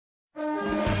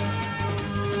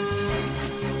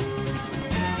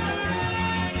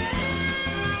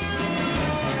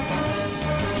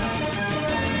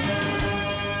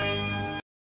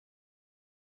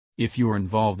If you're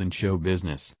involved in show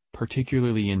business,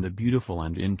 particularly in the beautiful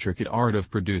and intricate art of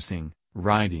producing,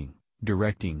 writing,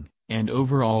 directing, and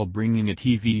overall bringing a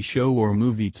TV show or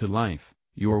movie to life,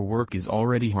 your work is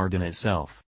already hard in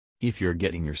itself. If you're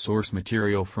getting your source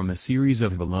material from a series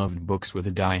of beloved books with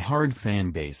a die-hard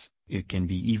fan base, it can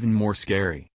be even more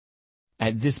scary.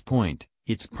 At this point,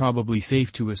 it's probably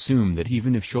safe to assume that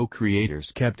even if show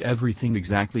creators kept everything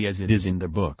exactly as it is in the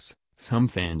books, some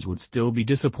fans would still be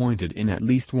disappointed in at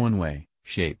least one way,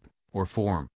 shape, or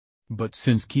form. But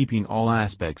since keeping all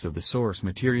aspects of the source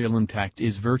material intact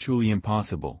is virtually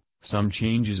impossible, some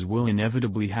changes will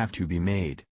inevitably have to be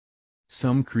made.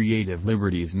 Some creative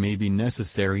liberties may be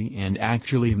necessary and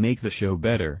actually make the show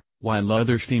better, while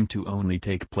others seem to only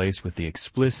take place with the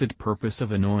explicit purpose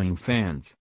of annoying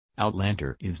fans.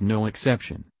 Outlander is no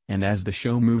exception, and as the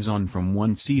show moves on from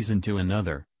one season to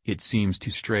another, it seems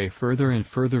to stray further and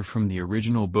further from the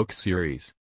original book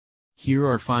series. Here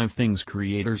are 5 things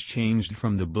creators changed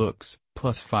from the books,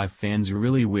 plus 5 fans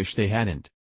really wish they hadn't.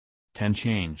 10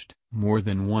 changed, more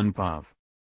than one POV.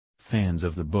 Fans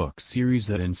of the book series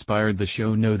that inspired the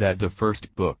show know that the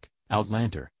first book,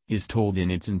 Outlander, is told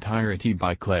in its entirety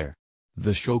by Claire.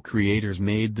 The show creators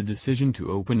made the decision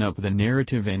to open up the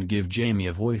narrative and give Jamie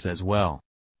a voice as well.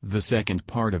 The second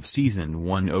part of Season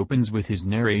 1 opens with his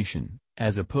narration,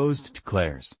 as opposed to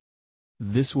Claire's.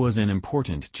 This was an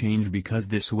important change because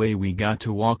this way we got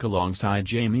to walk alongside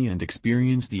Jamie and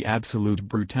experience the absolute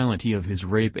brutality of his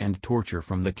rape and torture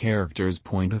from the character's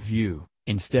point of view,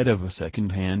 instead of a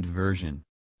second-hand version.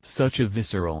 Such a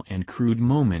visceral and crude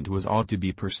moment was ought to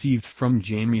be perceived from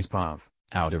Jamie's POV,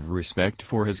 out of respect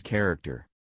for his character.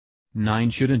 9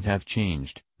 shouldn't have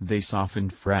changed, they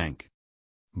softened Frank.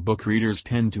 Book readers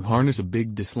tend to harness a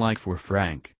big dislike for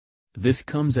Frank. This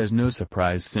comes as no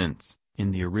surprise since,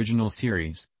 in the original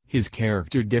series, his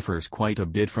character differs quite a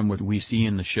bit from what we see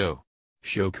in the show.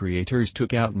 Show creators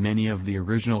took out many of the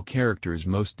original character's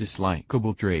most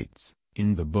dislikable traits.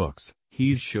 In the books,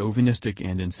 he's chauvinistic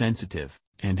and insensitive,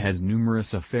 and has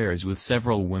numerous affairs with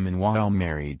several women while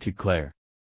married to Claire.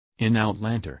 In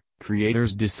Outlander,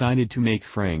 creators decided to make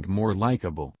Frank more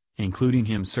likable, including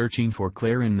him searching for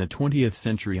Claire in the 20th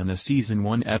century in a Season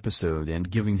 1 episode and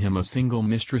giving him a single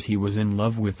mistress he was in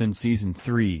love with in Season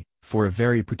 3, for a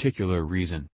very particular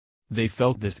reason. They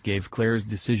felt this gave Claire's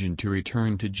decision to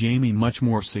return to Jamie much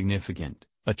more significant,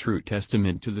 a true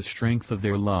testament to the strength of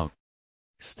their love.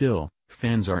 Still,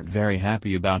 fans aren't very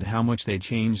happy about how much they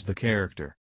changed the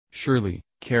character. Surely,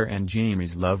 Claire and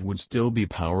Jamie's love would still be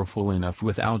powerful enough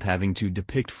without having to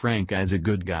depict Frank as a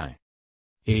good guy.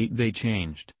 8 They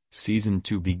changed. Season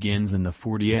 2 begins in the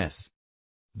 40s.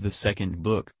 The second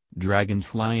book,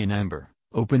 Dragonfly in Amber,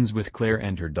 opens with Claire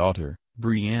and her daughter,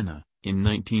 Brianna, in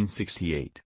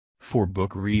 1968. For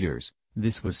book readers,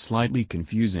 this was slightly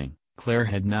confusing. Claire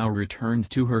had now returned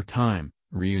to her time,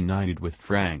 reunited with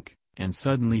Frank, and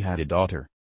suddenly had a daughter.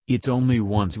 It's only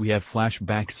once we have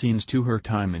flashback scenes to her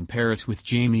time in Paris with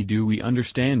Jamie do we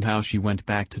understand how she went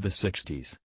back to the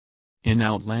 60s. In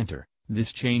Outlander,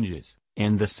 this changes,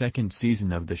 and the second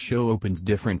season of the show opens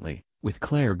differently, with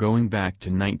Claire going back to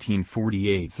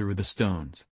 1948 through the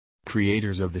Stones.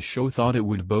 Creators of the show thought it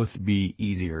would both be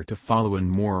easier to follow and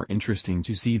more interesting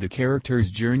to see the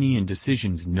character's journey and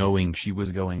decisions knowing she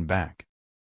was going back.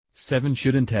 7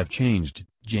 Shouldn't have changed.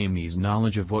 Jamie's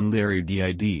knowledge of what Larry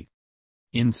did.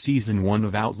 In Season 1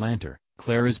 of Outlander,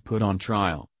 Claire is put on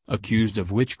trial, accused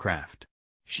of witchcraft.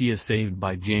 She is saved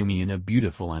by Jamie in a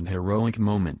beautiful and heroic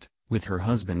moment, with her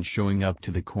husband showing up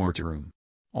to the courtroom.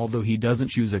 Although he doesn't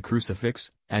choose a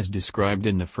crucifix, as described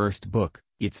in the first book,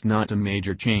 it's not a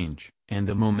major change, and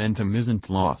the momentum isn't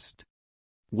lost.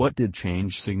 What did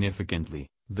change significantly,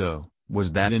 though,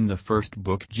 was that in the first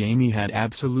book Jamie had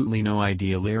absolutely no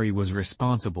idea Larry was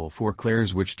responsible for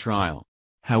Claire's witch trial.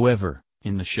 However,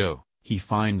 in the show, he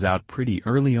finds out pretty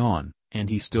early on, and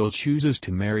he still chooses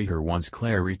to marry her once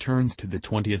Claire returns to the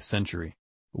 20th century.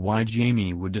 Why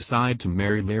Jamie would decide to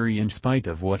marry Larry in spite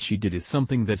of what she did is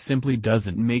something that simply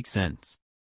doesn't make sense.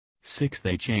 6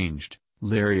 They changed.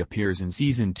 Larry appears in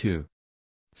Season 2.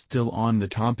 Still on the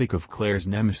topic of Claire's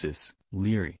nemesis,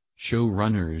 Larry,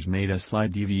 showrunners made a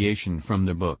slight deviation from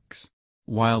the books.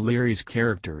 While Larry's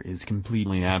character is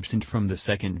completely absent from the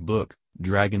second book,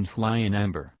 Dragonfly in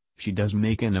Amber, she does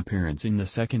make an appearance in the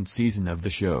second season of the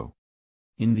show.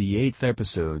 In the 8th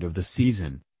episode of the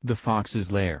season, The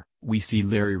Fox's Lair, we see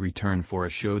Larry return for a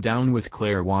showdown with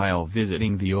Claire while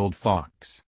visiting the old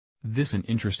fox. This an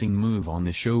interesting move on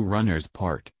the showrunner's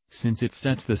part, since it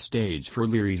sets the stage for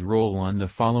Larry's role on the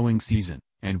following season,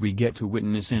 and we get to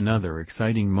witness another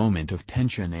exciting moment of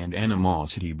tension and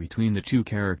animosity between the two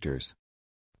characters.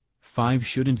 5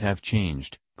 shouldn't have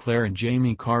changed, Claire and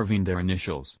Jamie carving their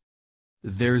initials.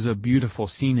 There's a beautiful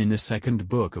scene in the second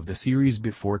book of the series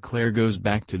before Claire goes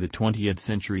back to the 20th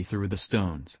century through the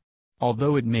stones.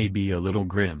 Although it may be a little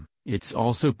grim, it's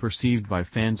also perceived by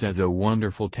fans as a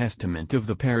wonderful testament of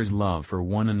the pair's love for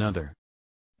one another.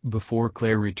 Before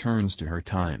Claire returns to her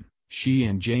time, she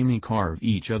and Jamie carve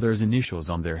each other's initials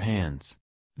on their hands.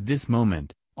 This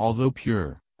moment, although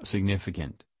pure,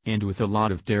 significant, and with a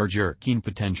lot of tear-jerking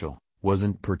potential,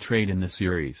 wasn't portrayed in the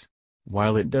series.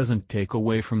 While it doesn't take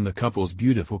away from the couple's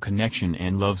beautiful connection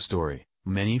and love story,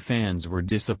 many fans were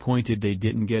disappointed they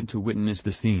didn't get to witness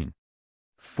the scene.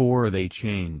 4 They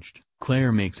changed,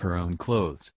 Claire makes her own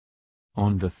clothes.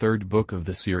 On the third book of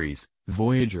the series,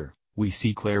 Voyager, we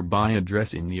see Claire buy a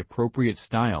dress in the appropriate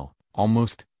style,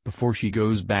 almost, before she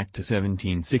goes back to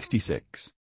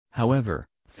 1766. However,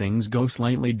 things go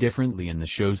slightly differently in the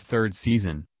show's third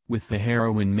season, with the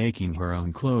heroine making her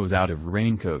own clothes out of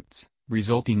raincoats,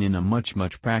 resulting in a much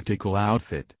practical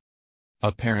outfit.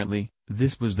 Apparently,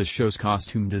 this was the show's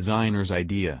costume designer's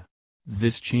idea.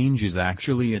 This change is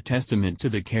actually a testament to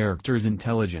the character's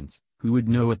intelligence, who would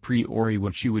know a priori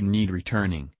what she would need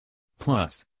returning.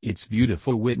 Plus, it's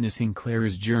beautiful witnessing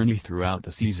Claire's journey throughout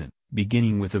the season,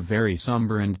 beginning with a very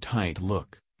somber and tight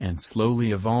look, and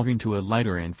slowly evolving to a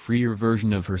lighter and freer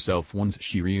version of herself once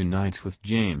she reunites with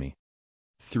Jamie.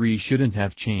 3 Shouldn't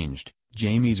have changed,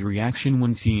 Jamie's reaction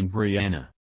when seeing Brianna.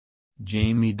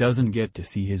 Jamie doesn't get to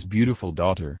see his beautiful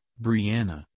daughter,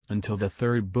 Brianna, until the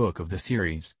third book of the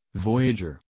series,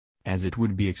 Voyager. As it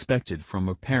would be expected from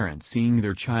a parent seeing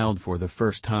their child for the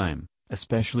first time,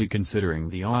 especially considering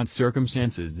the odd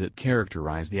circumstances that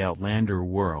characterize the Outlander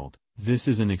world, this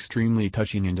is an extremely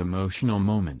touching and emotional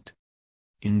moment.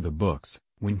 In the books,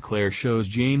 when Claire shows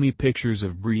Jamie pictures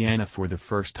of Brianna for the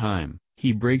first time,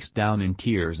 he breaks down in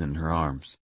tears in her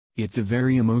arms. It's a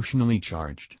very emotionally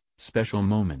charged, special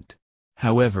moment.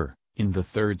 However, in the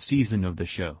third season of the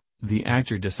show, the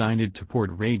actor decided to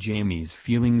portray Jamie's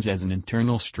feelings as an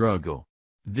internal struggle.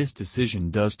 This decision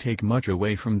does take much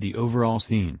away from the overall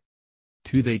scene.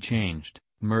 2 They changed,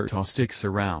 Murtaugh sticks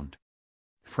around.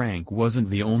 Frank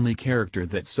wasn't the only character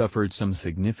that suffered some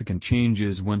significant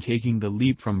changes when taking the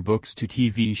leap from books to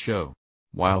TV show.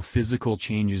 While physical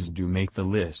changes do make the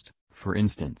list, for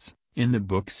instance, in the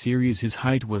book series his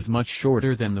height was much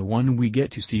shorter than the one we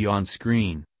get to see on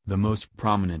screen. The most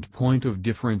prominent point of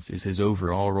difference is his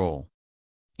overall role.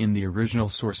 In the original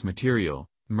source material,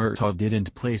 Murtaugh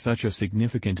didn't play such a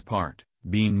significant part,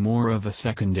 being more of a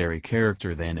secondary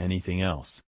character than anything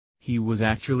else. He was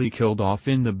actually killed off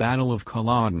in the Battle of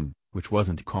Culloden, which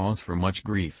wasn't cause for much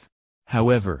grief.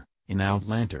 However, in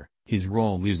Outlander, his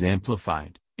role is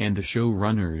amplified, and the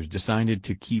showrunners decided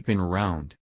to keep him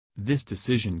around. This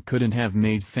decision couldn't have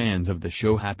made fans of the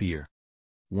show happier.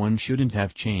 1 Shouldn't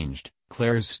have changed,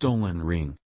 Claire's stolen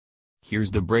ring.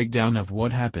 Here's the breakdown of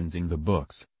what happens in the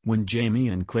books. When Jamie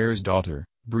and Claire's daughter,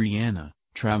 Brianna,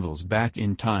 travels back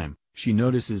in time, she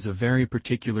notices a very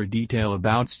particular detail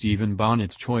about Stephen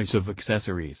Bonnet's choice of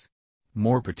accessories.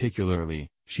 More particularly,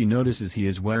 she notices he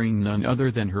is wearing none other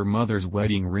than her mother's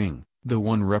wedding ring, the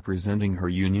one representing her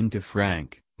union to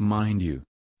Frank, mind you.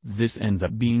 This ends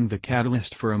up being the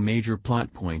catalyst for a major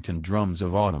plot point in Drums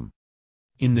of Autumn.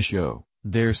 In the show,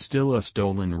 there's still a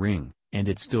stolen ring, and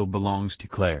it still belongs to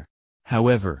Claire.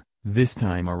 However, this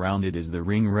time around it is the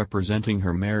ring representing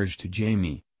her marriage to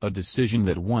Jamie, a decision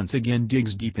that once again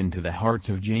digs deep into the hearts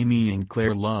of Jamie and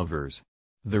Claire lovers.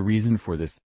 The reason for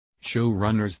this?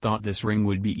 Showrunners thought this ring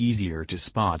would be easier to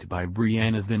spot by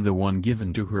Brianna than the one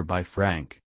given to her by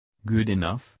Frank. Good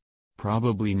enough?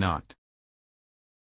 Probably not.